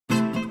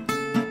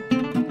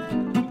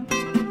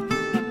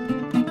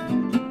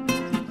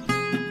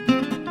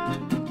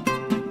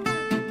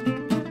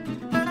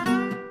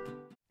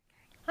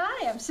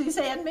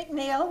Suzanne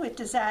McNeill with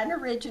Design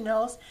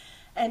Originals,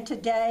 and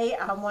today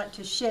I want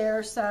to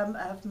share some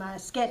of my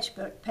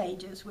sketchbook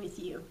pages with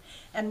you.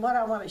 And what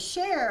I want to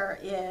share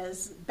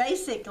is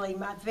basically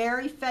my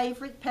very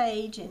favorite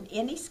page in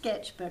any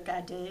sketchbook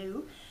I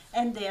do,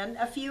 and then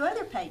a few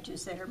other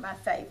pages that are my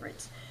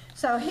favorites.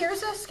 So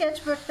here's a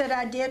sketchbook that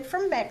I did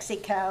from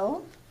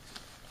Mexico.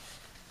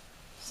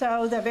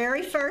 So the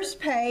very first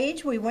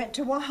page, we went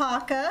to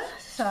Oaxaca,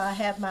 so I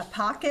have my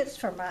pockets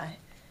for my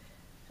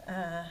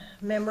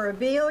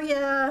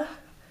memorabilia.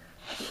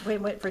 We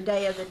went for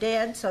Day of the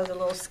Dead, so the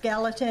little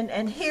skeleton.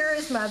 And here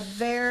is my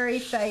very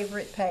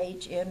favorite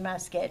page in my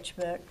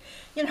sketchbook.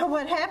 You know,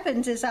 what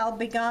happens is I'll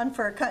be gone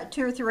for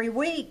 2 or 3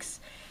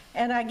 weeks,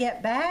 and I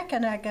get back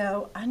and I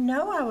go, I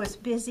know I was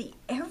busy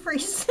every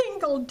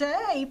single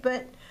day,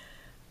 but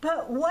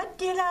what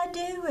did I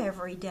do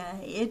every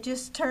day? It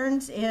just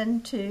turns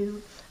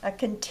into a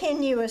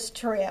continuous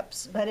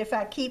trips. But if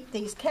I keep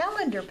these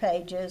calendar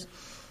pages,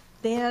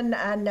 then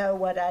I know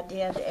what I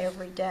did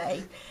every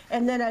day.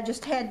 And then I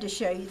just had to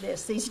show you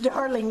this. These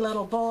darling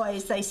little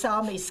boys, they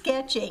saw me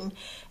sketching,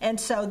 and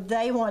so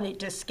they wanted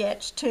to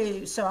sketch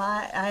too. So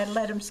I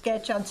let them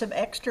sketch on some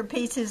extra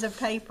pieces of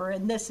paper,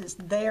 and this is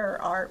their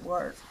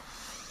artwork.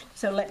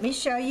 So let me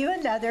show you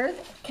another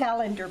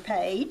calendar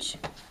page.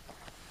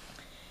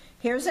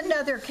 Here's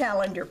another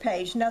calendar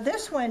page. Now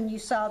this one, you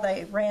saw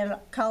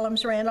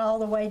columns ran all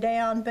the way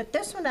down, but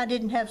this one I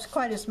didn't have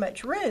quite as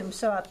much room,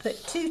 so I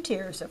put 2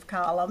 tiers of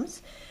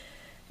columns.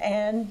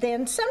 And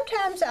then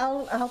sometimes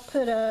I'll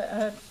put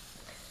a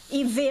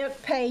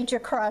event page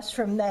across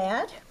from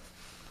that.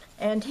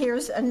 And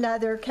here's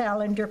another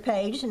calendar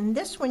page, and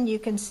this one you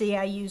can see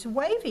I use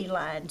wavy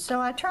lines.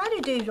 So I try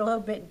to do a little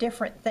bit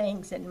different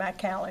things in my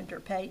calendar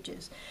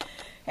pages.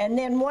 And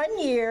then one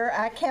year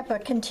I kept a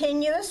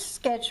continuous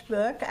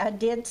sketchbook. I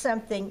did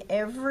something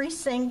every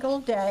single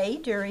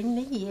day during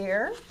the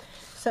year.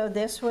 So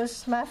this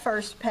was my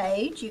first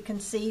page. You can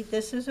see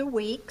this is a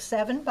week,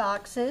 7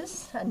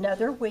 boxes.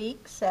 Another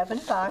week,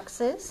 7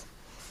 boxes.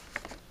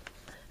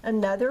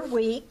 Another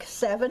week,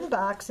 7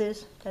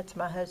 boxes. That's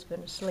my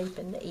husband asleep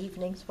in the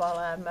evenings while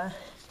I'm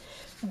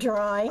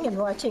drawing and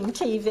watching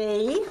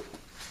TV.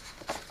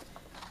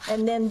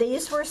 And then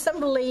these were some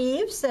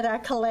leaves that I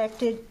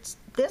collected.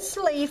 This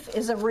leaf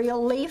is a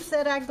real leaf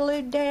that I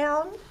glued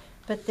down,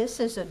 but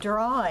this is a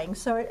drawing,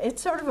 so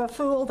it's sort of a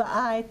fool the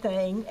eye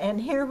thing. And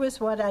here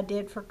was what I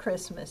did for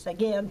Christmas.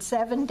 Again,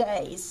 7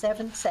 days,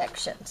 7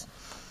 sections.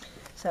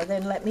 So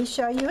then let me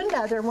show you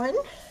another one.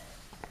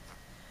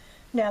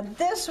 Now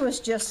this was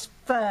just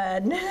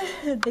fun.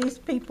 These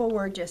people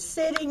were just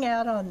sitting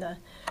out on the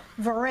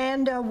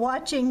veranda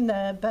watching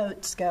the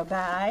boats go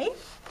by.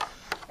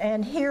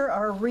 And here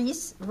are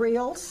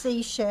real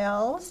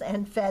seashells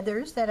and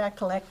feathers that I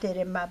collected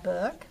in my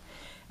book.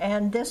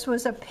 And this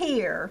was a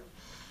pier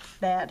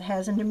that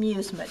has an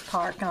amusement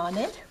park on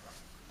it.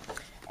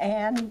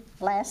 And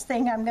last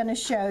thing I'm going to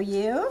show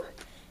you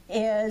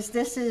is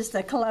this is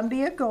the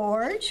Columbia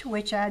Gorge,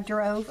 which I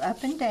drove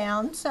up and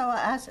down. So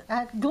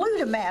I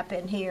glued a map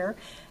in here,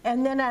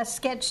 and then I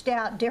sketched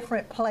out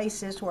different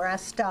places where I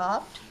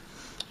stopped.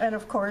 And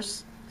of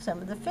course,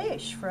 some of the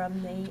fish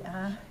from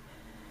the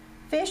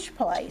fish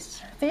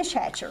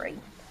hatchery.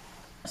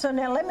 So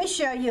now let me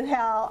show you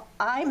how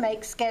I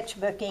make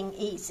sketchbooking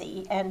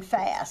easy and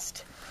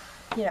fast.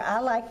 You know, I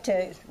like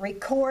to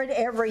record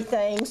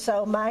everything,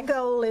 so my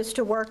goal is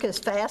to work as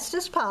fast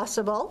as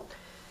possible.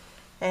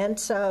 And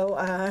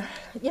so,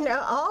 you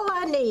know, all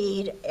I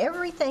need,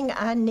 everything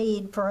I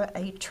need for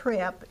a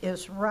trip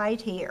is right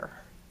here.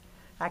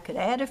 I could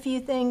add a few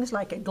things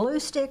like a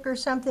glue stick or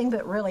something,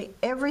 but really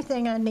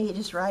everything I need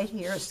is right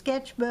here. A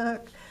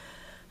sketchbook,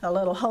 a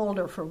little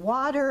holder for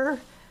water,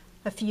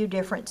 a few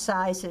different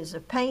sizes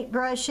of paint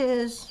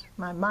brushes,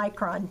 my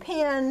micron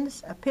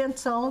pens, a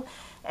pencil,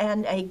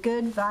 and a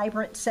good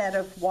vibrant set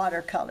of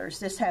watercolors.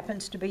 This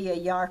happens to be a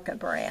Yarka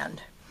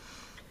brand.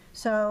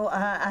 So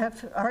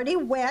I've already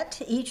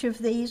wet each of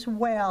these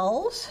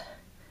wells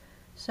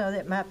so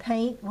that my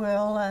paint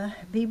will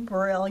be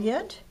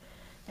brilliant.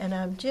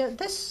 And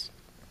this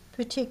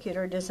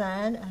particular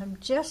design, I'm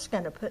just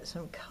going to put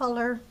some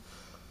color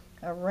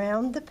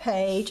around the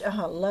page. Oh,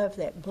 I love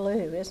that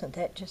blue. Isn't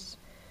that just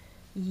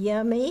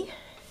yummy?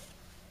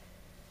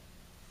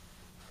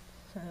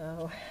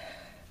 So,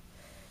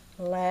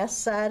 last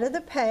side of the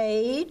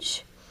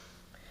page.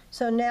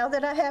 So now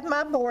that I have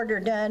my border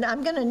done,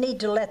 I'm going to need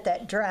to let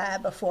that dry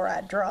before I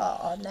draw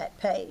on that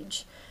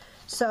page.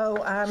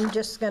 So I'm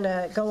just going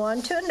to go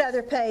on to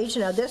another page.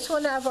 Now this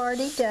one I've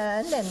already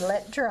done and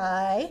let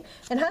dry.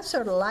 And I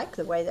sort of like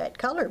the way that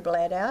color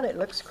bled out. It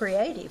looks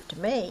creative to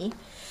me.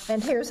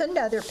 And here's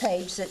another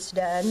page that's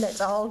done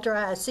that's all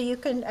dry. So you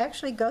can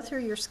actually go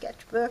through your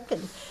sketchbook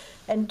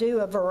and do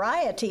a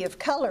variety of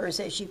colors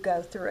as you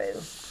go through.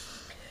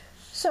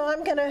 So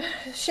I'm going to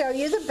show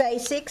you the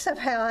basics of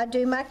how I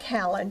do my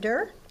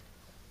calendar.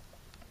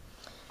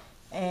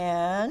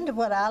 And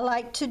what I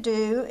like to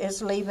do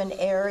is leave an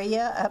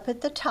area up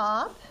at the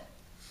top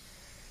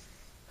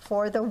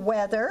for the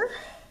weather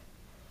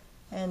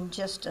and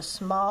just a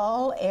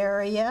small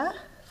area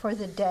for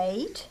the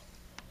date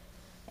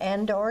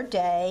and or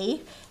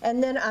day,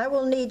 and then I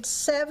will need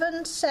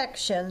 7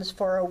 sections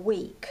for a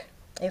week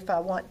if I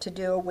want to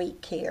do a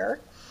week here.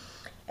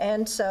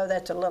 And so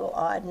that's a little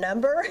odd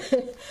number,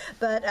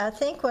 but I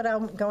think what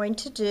I'm going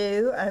to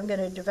do, I'm going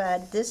to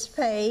divide this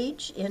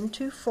page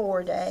into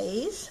 4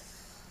 days.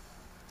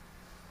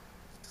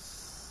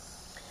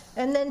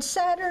 And then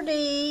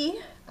Saturday,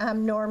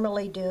 I'm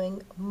normally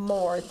doing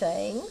more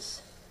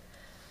things.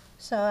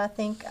 So I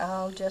think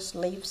I'll just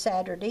leave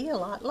Saturday a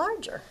lot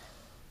larger.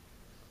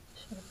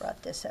 Should have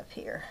brought this up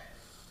here.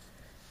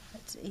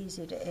 It's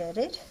easy to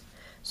edit.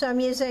 So I'm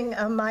using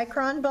a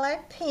Micron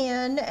black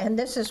pen, and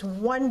this is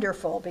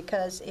wonderful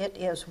because it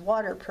is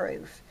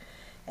waterproof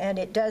and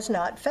it does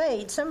not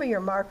fade. Some of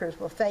your markers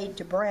will fade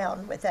to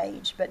brown with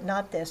age, but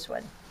not this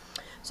one.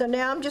 So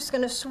now I'm just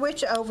going to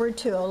switch over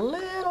to a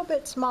little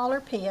bit smaller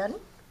pen.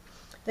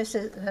 This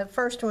is, the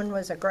first one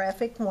was a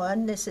graphic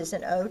one. This is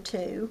an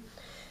 02.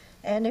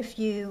 And if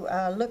you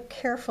look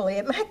carefully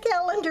at my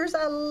calendars,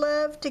 I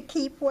love to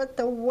keep what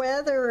the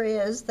weather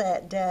is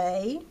that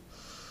day.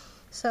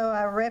 So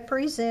I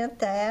represent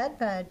that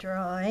by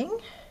drawing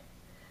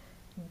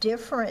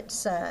different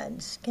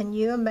suns. Can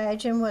you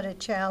imagine what a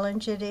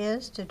challenge it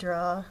is to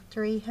draw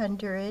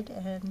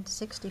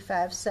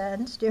 365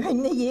 suns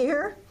during the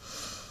year?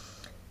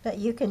 But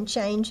you can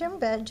change them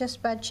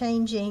just by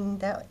changing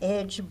the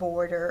edge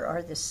border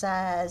or the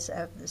size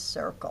of the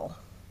circle.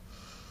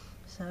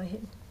 So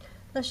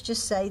let's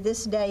just say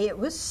this day it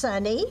was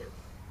sunny.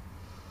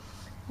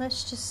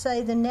 Let's just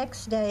say the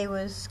next day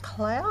was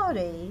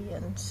cloudy,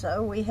 and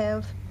so we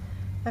have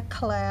a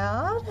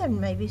cloud and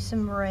maybe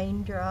some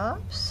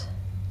raindrops.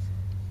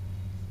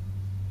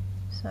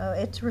 So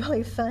it's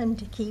really fun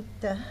to keep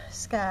the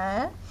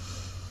sky.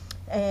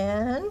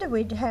 And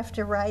we'd have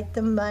to write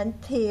the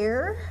month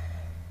here.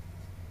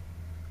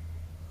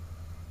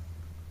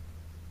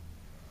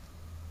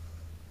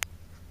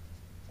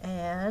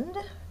 And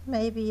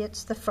maybe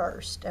it's the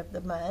 1st of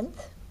the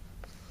month.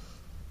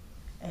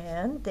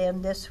 And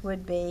then this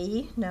would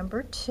be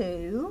number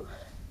 2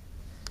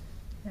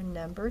 and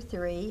number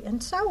 3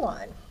 and so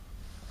on.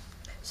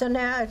 So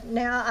now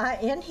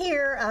in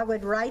here I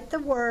would write the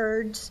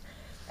words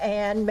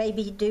and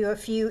maybe do a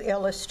few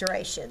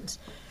illustrations.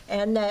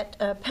 And that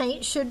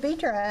paint should be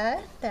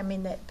dry, I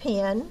mean that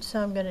pen.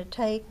 So I'm going to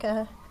take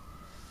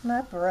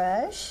my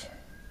brush.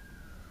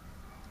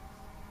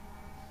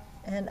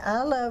 And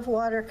I love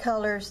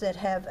watercolors that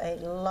have a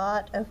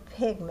lot of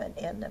pigment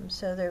in them,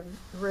 so they're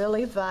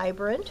really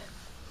vibrant.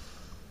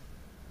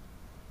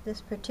 This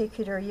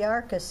particular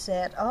Yarka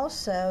set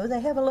also,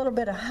 they have a little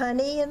bit of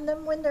honey in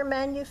them when they're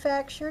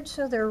manufactured,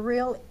 so they're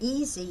real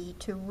easy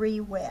to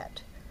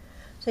re-wet.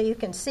 So you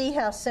can see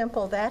how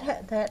simple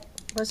that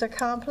was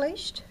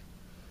accomplished.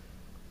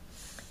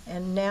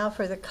 And now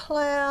for the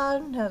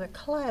cloud. Now the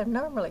cloud,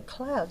 normally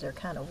clouds are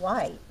kind of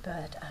white,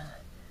 but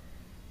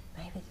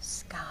maybe the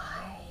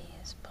sky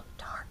is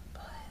dark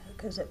blue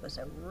because it was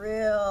a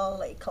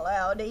really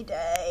cloudy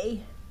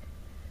day,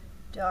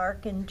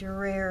 dark and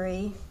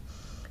dreary.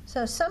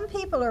 So some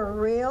people are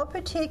real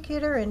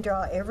particular and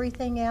draw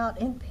everything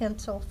out in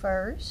pencil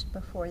first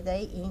before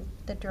they ink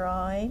the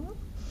drawing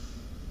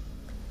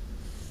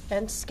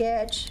and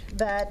sketch,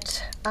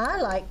 but I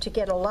like to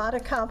get a lot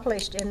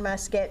accomplished in my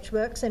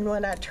sketchbooks, and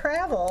when I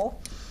travel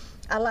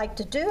I like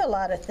to do a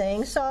lot of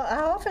things, so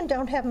I often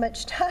don't have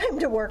much time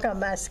to work on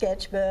my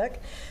sketchbook.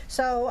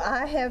 So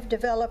I have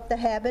developed the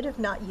habit of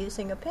not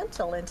using a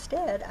pencil.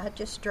 Instead, I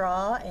just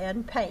draw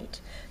and paint.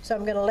 So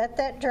I'm going to let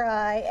that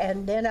dry,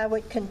 and then I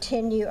would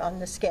continue on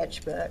the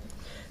sketchbook.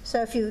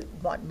 So if you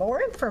want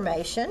more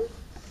information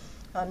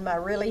on my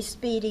really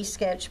speedy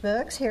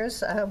sketchbooks,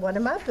 here's one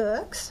of my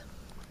books.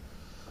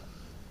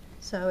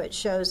 So it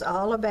shows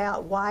all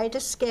about why to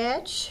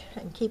sketch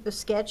and keep a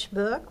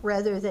sketchbook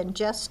rather than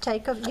just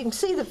take a, you can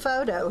see the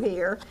photo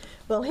here.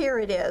 Well, here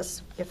it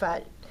is if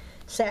I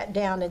sat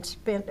down and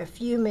spent a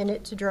few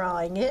minutes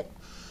drawing it.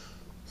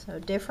 So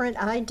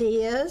different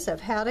ideas of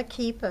how to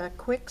keep a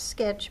quick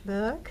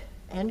sketchbook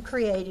and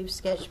creative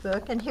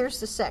sketchbook. And here's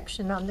the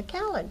section on the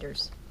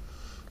calendars,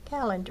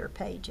 calendar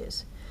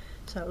pages.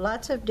 So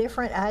lots of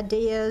different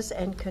ideas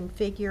and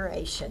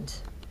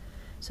configurations.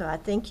 So I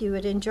think you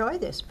would enjoy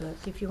this book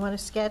if you want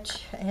to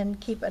sketch and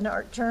keep an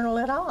art journal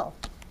at all.